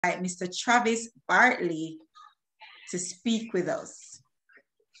Mr. Travis Bartley to speak with us.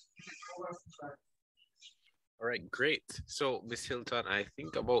 All right, great. So, Miss Hilton, I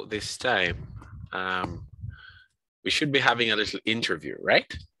think about this time, we should be having a little interview,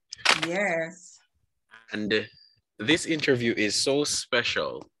 right? Yes. And this interview is so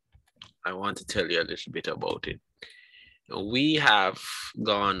special. I want to tell you a little bit about it. We have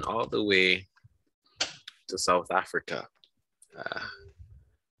gone all the way to South Africa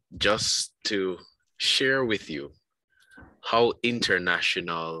just to share with you how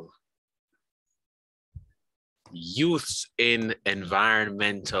international youth in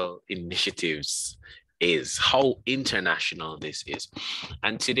environmental initiatives is, how international this is.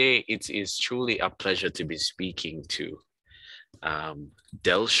 And today it is truly a pleasure to be speaking to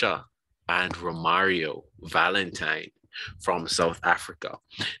Delsha and Romario Valentine from South Africa.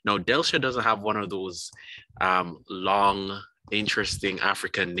 Now, Delsha doesn't have one of those long, interesting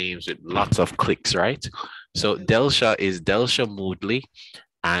African names with lots of clicks, right? So Delsha is Delsha Moodley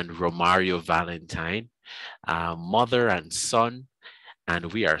and Romario Valentine, mother and son.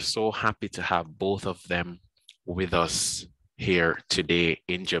 And we are so happy to have both of them with us here today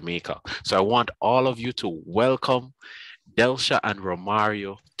in Jamaica. So I want all of you to welcome Delsha and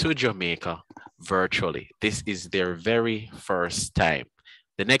Romario to Jamaica virtually. This is their very first time.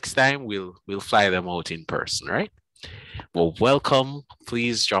 The next time we'll fly them out in person, right? Well, welcome.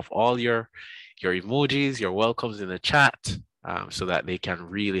 Please drop all your emojis, your welcomes in the chat so that they can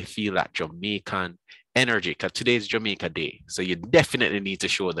really feel that Jamaican energy, because today's Jamaica Day. So you definitely need to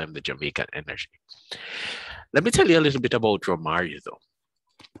show them the Jamaican energy. Let me tell you a little bit about Romario though.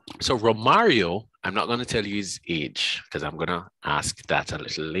 So Romario, I'm not going to tell you his age because I'm going to ask that a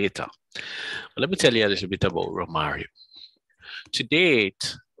little later. But let me tell you a little bit about Romario. To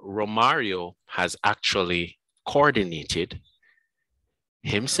date, Romario has actually coordinated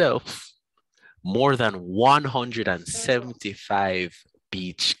himself more than 175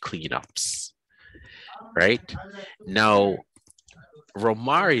 beach cleanups, right? Now,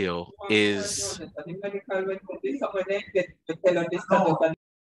 Romario is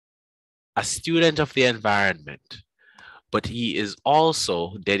a student of the environment, but he is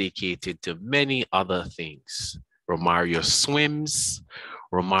also dedicated to many other things. Romario swims,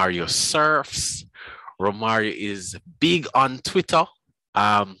 Romario surfs, Romario is big on Twitter.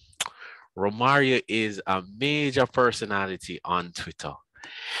 Romario is a major personality on Twitter.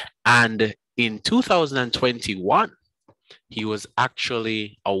 And in 2021, he was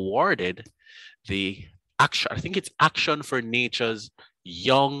actually awarded the I think it's Action for Nature's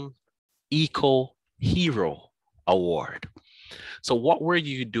Young Eco Hero Award. So what were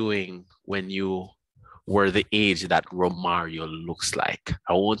you doing when you were the age that Romario looks like?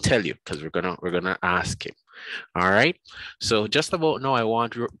 I won't tell you because we're gonna ask him. All right. So just about now, I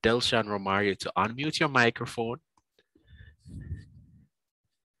want Delsha and Romario to unmute your microphone.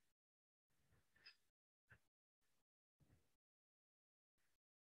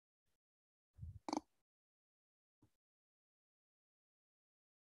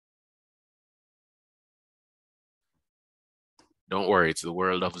 Don't worry, it's the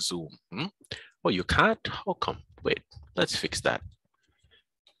world of Zoom. Oh, you can't? How come? Wait, let's fix that.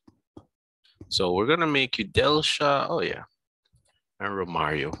 So we're gonna make you Delsha. Oh yeah. And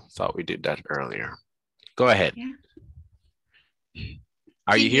Romario. Thought we did that earlier. Go ahead. Yeah.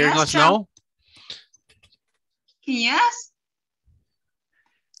 Are you hearing us now? Yes.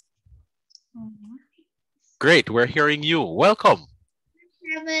 Great, we're hearing you. Welcome.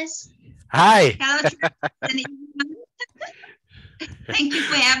 Travis. Hi. Hello. Thank you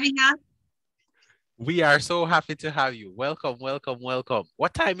for having us. We are so happy to have you. Welcome, welcome, welcome.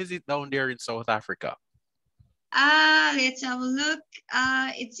 What time is it down there in South Africa? Let's have a look.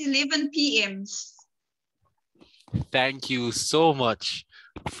 It's 11 p.m. Thank you so much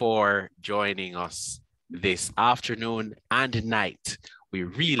for joining us this afternoon and night. We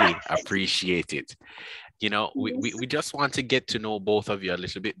really appreciate it. You know, we just want to get to know both of you a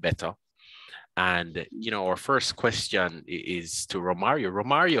little bit better. And, you know, our first question is to Romario.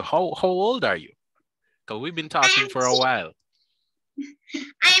 Romario, how old are you? Because we've been talking for a while.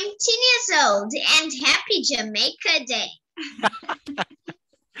 I'm 10 years old and happy Jamaica Day.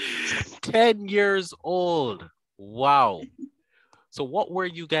 10 years old. Wow. So what were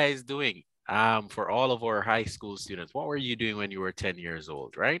you guys doing? For all of our high school students, what were you doing when you were 10 years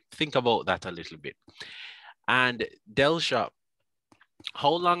old, right? Think about that a little bit. And Delsha,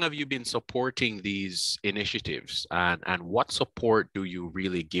 how long have you been supporting these initiatives, and what support do you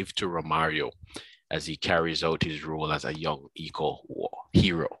really give to Romario as he carries out his role as a young eco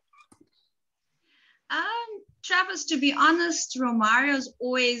hero? Travis, to be honest, Romario's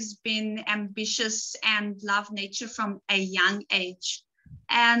always been ambitious and loved nature from a young age.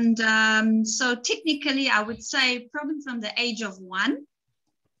 And so technically, I would say probably from the age of 1.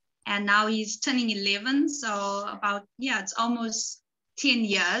 And now he's turning 11. So about, yeah, it's almost 10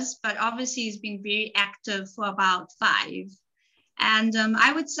 years. But obviously, he's been very active for about 5. And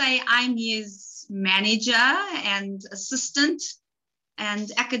I would say I'm his manager and assistant.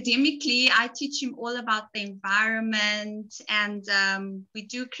 And academically, I teach him all about the environment, and we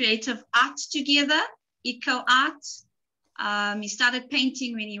do creative art together, eco art. He started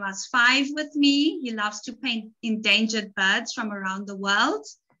painting when he was 5 with me. He loves to paint endangered birds from around the world.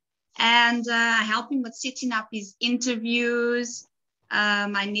 And I help him with setting up his interviews.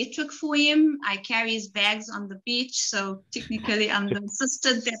 I network for him. I carry his bags on the beach. So technically, I'm the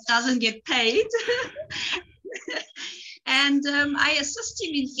assistant that doesn't get paid. And I assist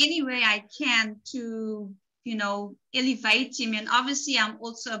him in any way I can to, you know, elevate him. And obviously, I'm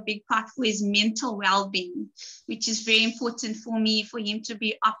also a big part for his mental well-being, which is very important for me, for him to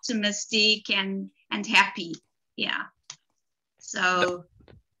be optimistic and happy. Yeah. So,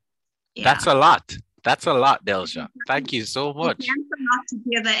 yeah. That's a lot. That's a lot, Delsha. Thank you so much. We dance a lot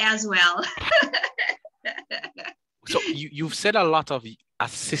together as well. So you've said a lot of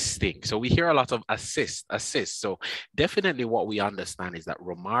assisting. So we hear a lot of assist. So definitely what we understand is that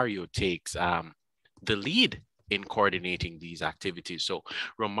Romario takes the lead in coordinating these activities. So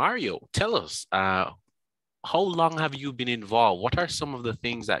Romario, tell us, how long have you been involved? What are some of the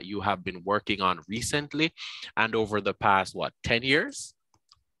things that you have been working on recently and over the past, 10 years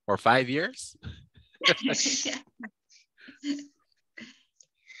or 5 years?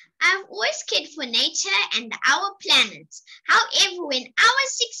 I've always cared for nature and our planet. However, when I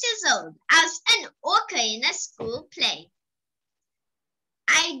was 6 years old, I was an orca in a school play.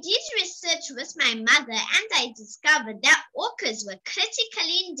 I did research with my mother and I discovered that orcas were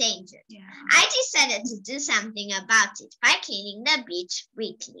critically endangered. Yeah. I decided to do something about it by cleaning the beach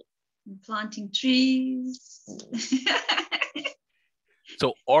weekly. And planting trees.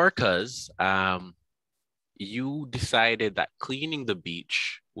 So orcas, you decided that cleaning the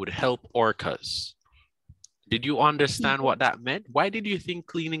beach would help orcas. Did you understand what that meant? Why did you think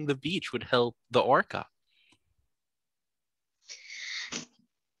cleaning the beach would help the orca?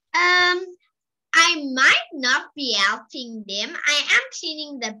 I might not be helping them. I am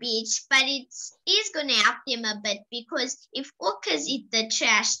cleaning the beach, but it is going to help them a bit because if orcas eat the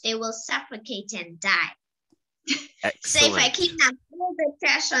trash, they will suffocate and die. Excellent. So if I clean up all the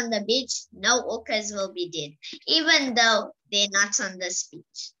trash on the beach, no orcas will be dead, even though they're not on this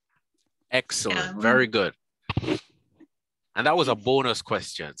beach. Excellent. Yeah. Very good. And that was a bonus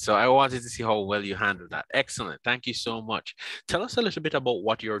question. So I wanted to see how well you handled that. Excellent. Thank you so much. Tell us a little bit about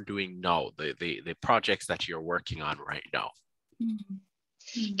what you're doing now, the projects that you're working on right now.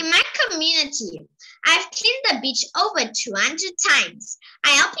 In my community, I've cleaned the beach over 200 times.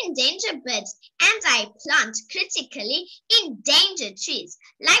 I help endangered birds and I plant critically endangered trees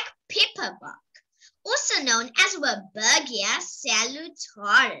like pepperbark, also known as Werbergia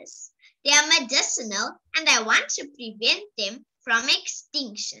salutaris. They are medicinal and I want to prevent them from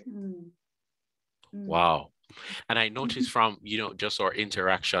extinction. Wow. And I noticed from, just our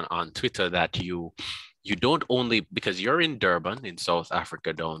interaction on Twitter that you don't only, because you're in Durban, in South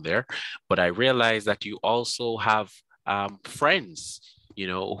Africa down there, but I realized that you also have friends,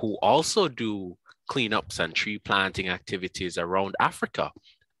 who also do cleanups and tree planting activities around Africa.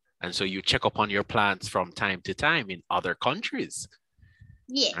 And so you check up on your plants from time to time in other countries.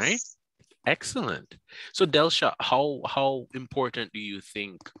 Yes. Right? Excellent. So Delsha, how important do you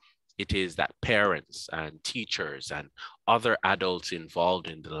think it is that parents and teachers and other adults involved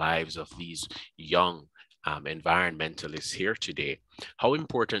in the lives of these young environmentalists here today, how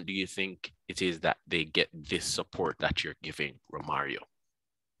important do you think it is that they get this support that you're giving, Romario?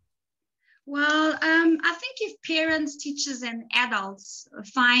 Well, I think if parents, teachers, and adults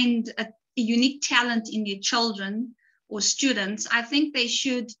find a unique talent in their children or students, I think they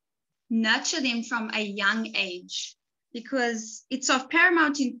should nurture them from a young age, because it's of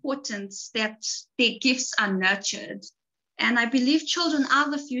paramount importance that their gifts are nurtured. And I believe children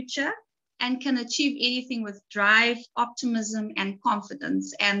are the future and can achieve anything with drive, optimism, and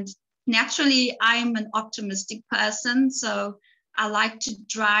confidence. And naturally, I'm an optimistic person, so I like to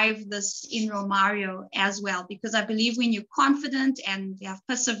drive this in Romario as well, because I believe when you're confident and you have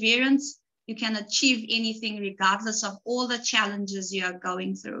perseverance, you can achieve anything regardless of all the challenges you are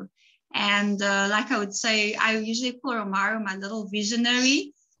going through. And like I would say, I usually call Romario my little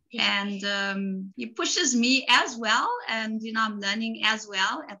visionary, and he pushes me as well. And, I'm learning as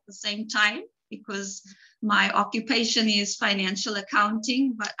well at the same time, because my occupation is financial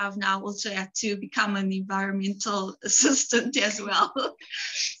accounting, but I've now also had to become an environmental assistant as well.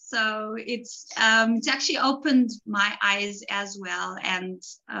 So it's actually opened my eyes as well, and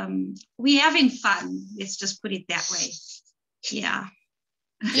we're having fun. Let's just put it that way. Yeah.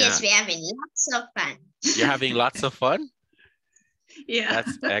 Yes, we're having lots of fun. You're having lots of fun? Yeah.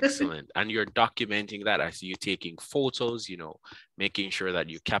 That's excellent. And you're documenting that as you taking photos, you know, making sure that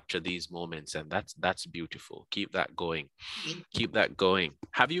you capture these moments. And that's beautiful. Keep that going. Keep that going.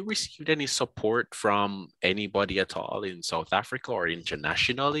 Have you received any support from anybody at all in South Africa or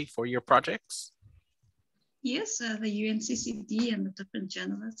internationally for your projects? Yes, the UNCCD and the different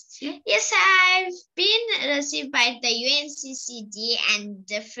journalists. Yeah. Yes, I've been received by the UNCCD and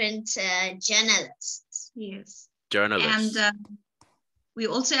different journalists. Yes. Journalists. And we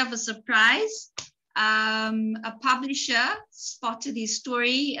also have a surprise. A publisher spotted his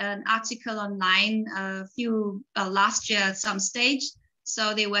story, an article online last year at some stage.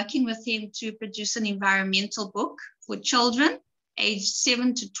 So they're working with him to produce an environmental book for children aged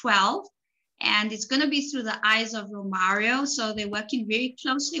 7 to 12. And it's going to be through the eyes of Romario. So they're working very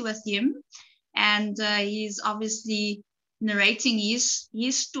closely with him. And he's obviously narrating his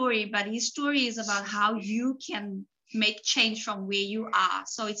story, but his story is about how you can make change from where you are.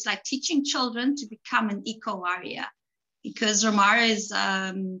 So it's like teaching children to become an eco-warrior, because Romario is,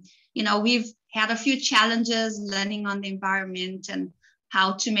 we've had a few challenges learning on the environment and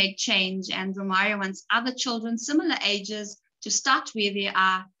how to make change. And Romario wants other children, similar ages, to start where they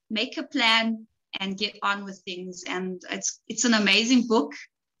are, make a plan and get on with things. And it's an amazing book.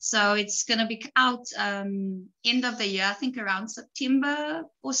 So it's going to be out end of the year, I think around September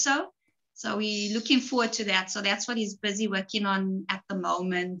or so. So we're looking forward to that. So that's what he's busy working on at the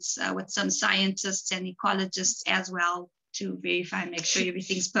moment with some scientists and ecologists as well to verify and make sure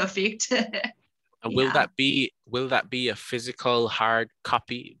everything's perfect. And will that be a physical hard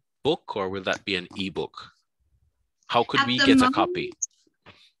copy book, or will that be an ebook? How could we get a copy?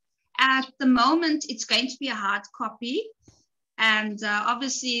 At the moment, it's going to be a hard copy. And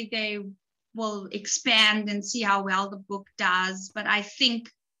obviously they will expand and see how well the book does. But I think,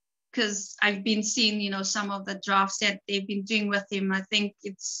 because I've been seeing, some of the drafts that they've been doing with him, I think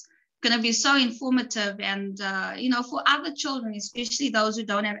it's going to be so informative. And, for other children, especially those who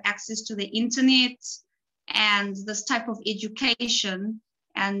don't have access to the internet and this type of education.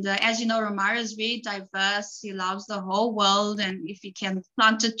 And as you know, Romario is very diverse. He loves the whole world. And if he can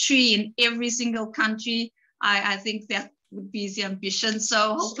plant a tree in every single country, I think that would be his ambition.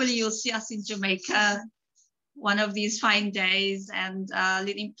 So hopefully you'll see us in Jamaica one of these fine days and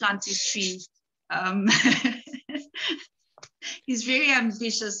let him plant his tree. He's very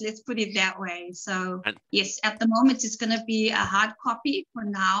ambitious, let's put it that way. So yes, at the moment it's going to be a hard copy for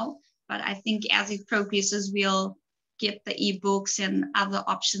now, but I think as it progresses, we'll get the ebooks and other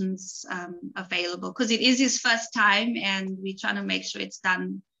options available, because it is his first time and we're trying to make sure it's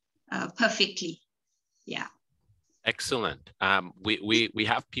done perfectly. Yeah. Excellent. We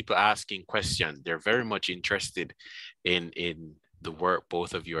have people asking questions. They're very much interested in the work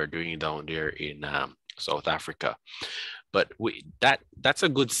both of you are doing down there in South Africa. But that's a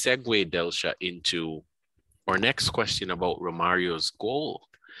good segue, Delsha, into our next question about Romario's goal.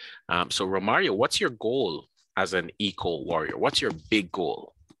 So Romario, what's your goal as an eco-warrior? What's your big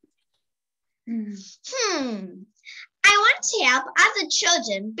goal? I want to help other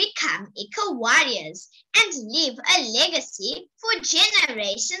children become eco-warriors and leave a legacy for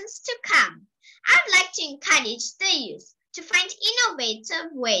generations to come. I'd like to encourage the youth to find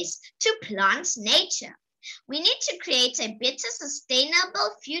innovative ways to plant nature. We need to create a better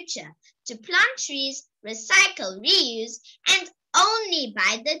sustainable future, to plant trees, recycle, reuse, and only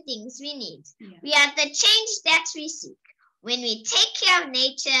buy the things we need. Yeah. We are the change that we seek. When we take care of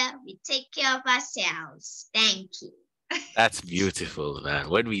nature, we take care of ourselves. Thank you. That's beautiful, man.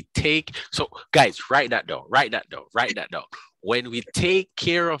 So guys, write that down. When we take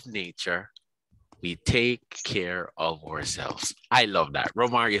care of nature, we take care of ourselves. I love that.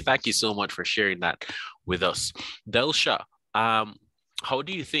 Romario, thank you so much for sharing that with us. Delsha, how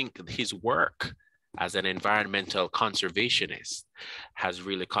do you think his work as an environmental conservationist has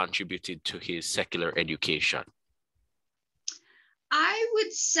really contributed to his secular education? I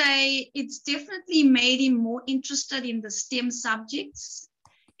would say it's definitely made him more interested in the STEM subjects.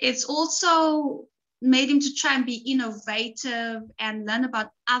 It's also made him to try and be innovative and learn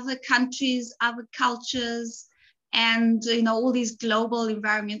about other countries, other cultures, and all these global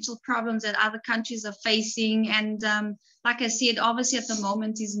environmental problems that other countries are facing. And like I said, obviously at the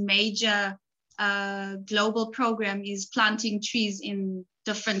moment his major global program is planting trees in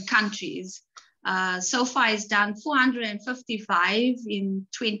different countries. So far it's done 455 in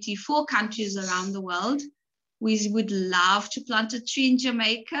 24 countries around the world. We would love to plant a tree in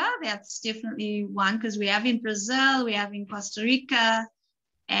Jamaica. That's definitely one, because we have in Brazil, we have in Costa Rica,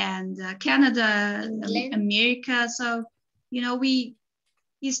 and Canada, America. So, you know,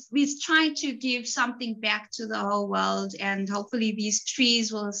 he's trying to give something back to the whole world, and hopefully these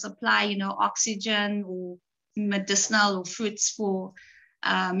trees will supply, you know, oxygen or medicinal or fruits for,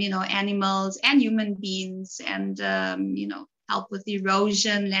 you know, animals and human beings, and, you know, help with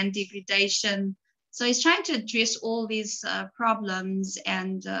erosion, land degradation. So he's trying to address all these problems,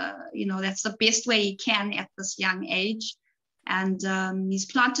 and, you know, that's the best way he can at this young age. And he's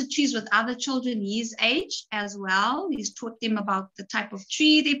planted trees with other children his age as well. He's taught them about the type of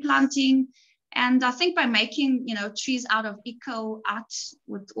tree they're planting. And I think by making, you know, trees out of eco art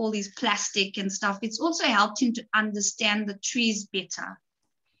with all these plastic and stuff, it's also helped him to understand the trees better.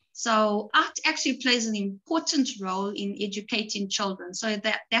 So art actually plays an important role in educating children. So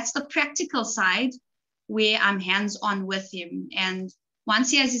that's the practical side where I'm hands-on with him. And once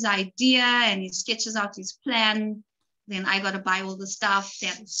he has his idea and he sketches out his plan, then I got to buy all the stuff,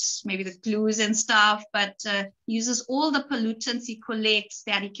 that's maybe the glues and stuff, but he uses all the pollutants he collects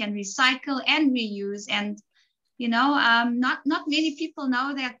that he can recycle and reuse. And, you know, not many people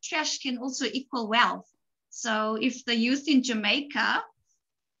know that trash can also equal wealth. So if the youth in Jamaica,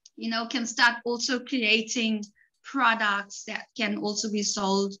 you know, can start also creating products that can also be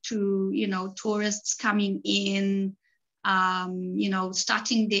sold to, you know, tourists coming in, you know,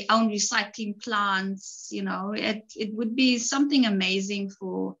 starting their own recycling plants, you know, it would be something amazing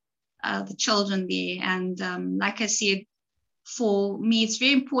for the children there. And like I said, for me, it's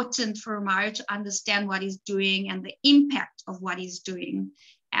very important for Romario to understand what he's doing and the impact of what he's doing.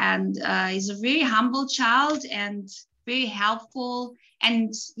 And he's a very humble child and very helpful,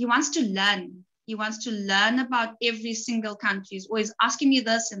 and he wants to learn. He wants to learn about every single country. He's always asking me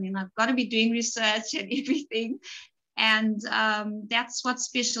this, and then I've got to be doing research and everything. And that's what's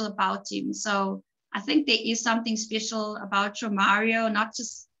special about him. So I think there is something special about Romario, not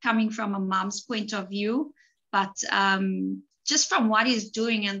just coming from a mom's point of view, but just from what he's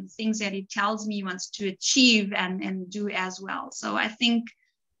doing and the things that he tells me he wants to achieve and do as well. So I think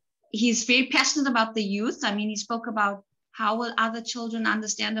he's very passionate about the youth. I mean, he spoke about how will other children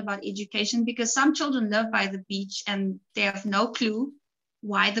understand about education, because some children live by the beach and they have no clue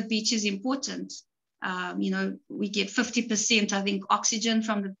why the beach is important. You know, we get 50%, I think, oxygen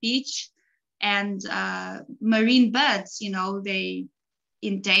from the beach, and marine birds, you know, they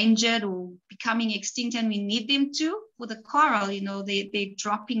endangered or becoming extinct, and we need them to. For the coral, you know, their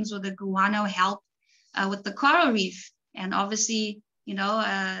droppings or the guano help with the coral reef. And obviously, you know,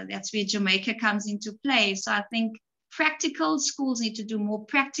 that's where Jamaica comes into play. So I think practical schools need to do more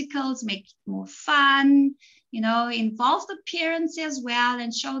practicals, make it more fun, you know, involve the parents as well,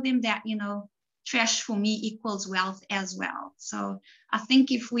 and show them that, you know, trash for me equals wealth as well. So I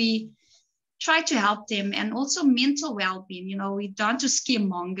think if we try to help them, and also mental well-being, you know, we don't just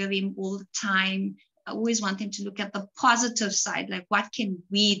scaremonger them all the time. I always want them to look at the positive side, like what can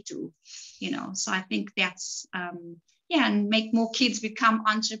we do, you know? So I think that's, yeah, and make more kids become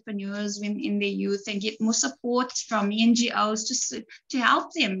entrepreneurs when in their youth, and get more support from NGOs to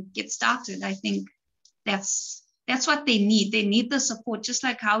help them get started. I think that's what they need. They need the support, just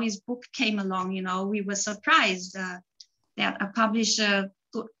like how his book came along. You know, we were surprised that a publisher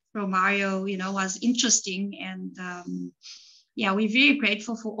thought Romario, you know, was interesting. And yeah, we're very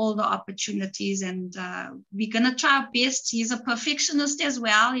grateful for all the opportunities, and we're going to try our best. He's a perfectionist as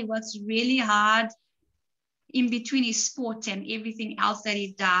well. He works really hard in between his sport and everything else that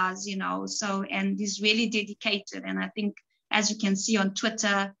he does, you know, so, and he's really dedicated. And I think, as you can see on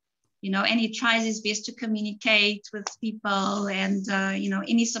Twitter, you know, and he tries his best to communicate with people, and, you know,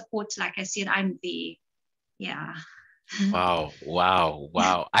 any support, like I said, I'm there. Yeah. Wow.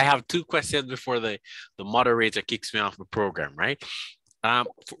 I have two questions before the moderator kicks me off the program, right?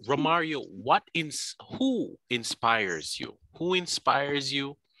 Romario, who inspires you? Who inspires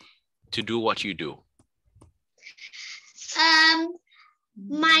you to do what you do?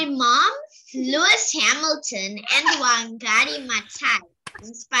 My mom, Lewis Hamilton, and Wangari Maathai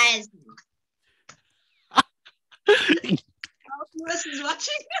inspires me. Lewis is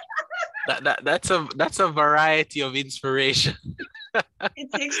watching. That's a variety of inspiration.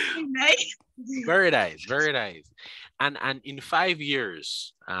 It's actually nice. Very nice, very nice. And in 5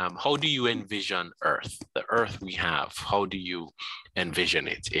 years, how do you envision Earth, the Earth we have? How do you envision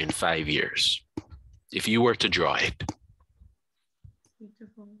it in 5 years, if you were to draw it?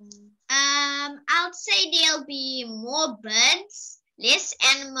 Beautiful. I'll say there'll be more birds less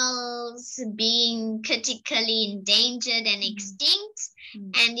animals being critically endangered and extinct,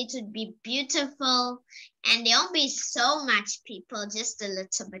 and it would be beautiful, and there won't be so much people, just a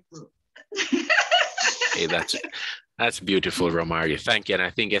little bit more. Hey, that's beautiful, Romario. Thank you. And I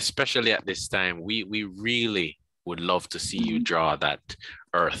think especially at this time, we really would love to see you draw that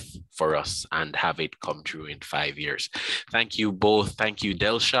earth for us and have it come true in 5 years. Thank you both. Thank you,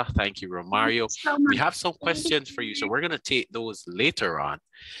 Delsha. Thank you, Romario. We have some questions for you, so we're going to take those later on.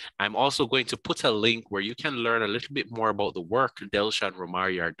 I'm also going to put a link where you can learn a little bit more about the work Delsha and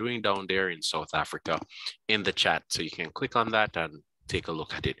Romario are doing down there in South Africa in the chat. So you can click on that and take a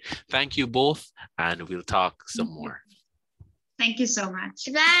look at it. Thank you both, and we'll talk some more. Thank you so much.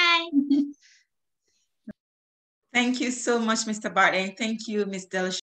 Bye. Thank you so much, Mr. Barton. Thank you, Ms. Delsha.